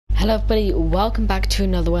Hello everybody, welcome back to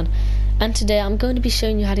another one, and today I'm going to be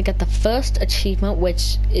showing you how to get the first achievement,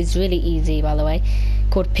 which is really easy by the way,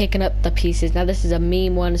 called picking up the pieces. Now this is a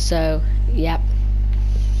meme one, so yep.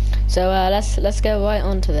 So let's go right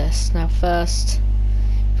on to this. Now first,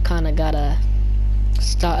 we've kind of gotta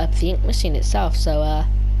start up the ink machine itself, so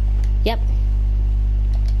yep.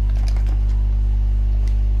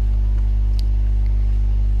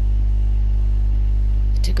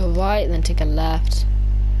 Take a right, then take a left.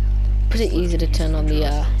 Pretty easy to turn on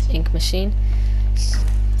the ink machine.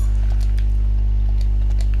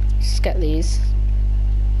 Just get these,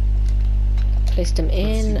 place them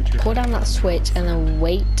in, pull down that switch, and then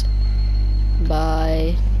wait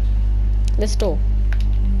by this door.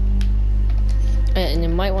 And you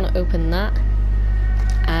might want to open that,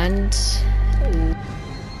 and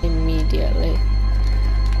immediately.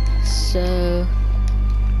 So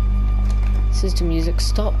as the music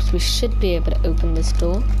stops, we should be able to open this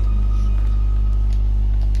door.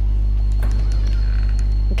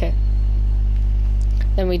 Okay.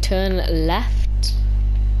 Then we turn left,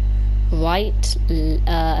 right,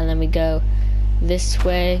 and then we go this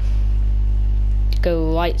way.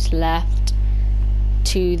 Go right, left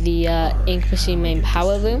to the ink machine main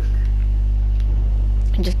power room,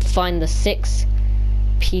 and just find the 6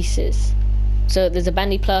 pieces. So there's a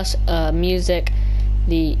Bendy plus, music,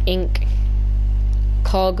 the ink,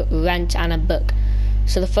 cog, wrench, and a book.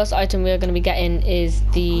 So the first item we're going to be getting is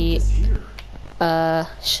the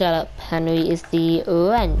shut up, Henry, is the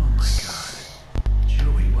wrench,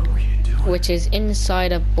 which is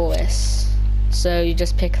inside of Boris. So you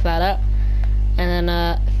just pick that up, and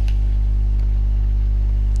then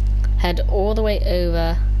head all the way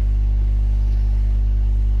over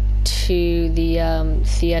to the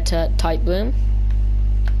theater type room.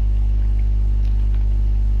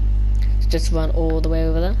 So just run all the way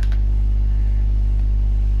over there.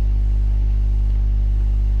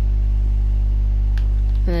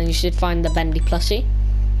 And then you should find the Bendy plushie.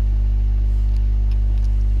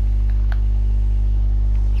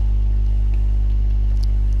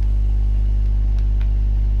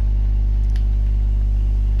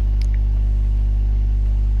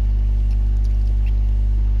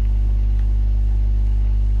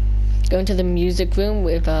 Go into the music room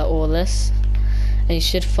with all this, and you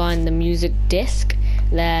should find the music disc.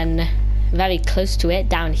 Then very close to it,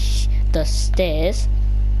 down the stairs,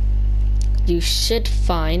 you should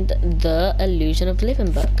find the Illusion of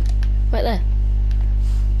Living book, right there.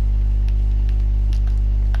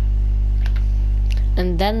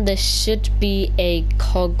 And then there should be a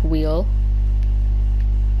cogwheel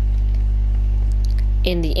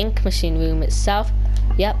in the ink machine room itself.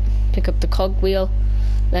 Yep, pick up the cogwheel.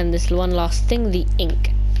 Then this one last thing, the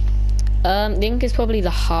ink. The ink is probably the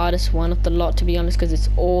hardest one of the lot, to be honest, because it's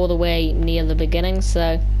all the way near the beginning,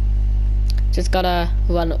 so just gotta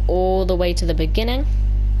run all the way to the beginning.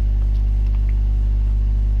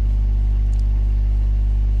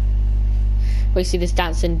 We see this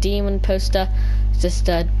dancing demon poster. Just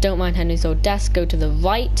don't mind Henry's old desk. Go to the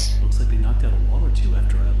right. Looks like they knocked out a wall or two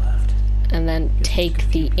after I left. And then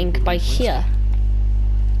take the ink by here.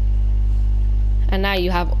 And now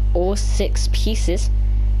you have all 6 pieces.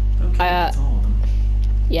 Okay, that's all of them.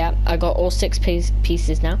 Yeah, I got all 6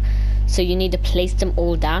 pieces now. So you need to place them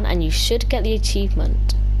all down, and you should get the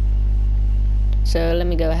achievement. So let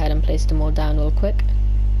me go ahead and place them all down real quick.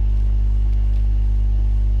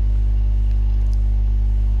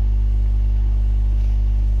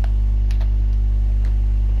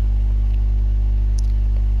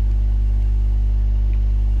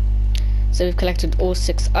 So we've collected all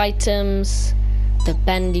 6 items: the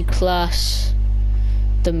Bendy plush,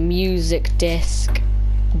 the music disc,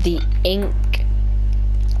 the ink,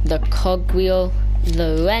 the cogwheel,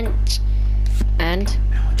 the wrench, and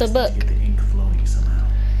the book.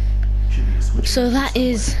 So that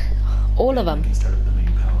is all of them.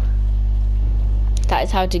 That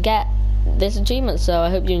is how to get this achievement. So I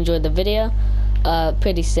hope you enjoyed the video.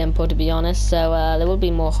 Pretty simple, to be honest. So there will be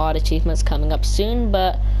more hard achievements coming up soon,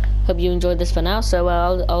 but hope you enjoyed this for now. So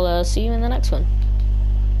I'll see you in the next one.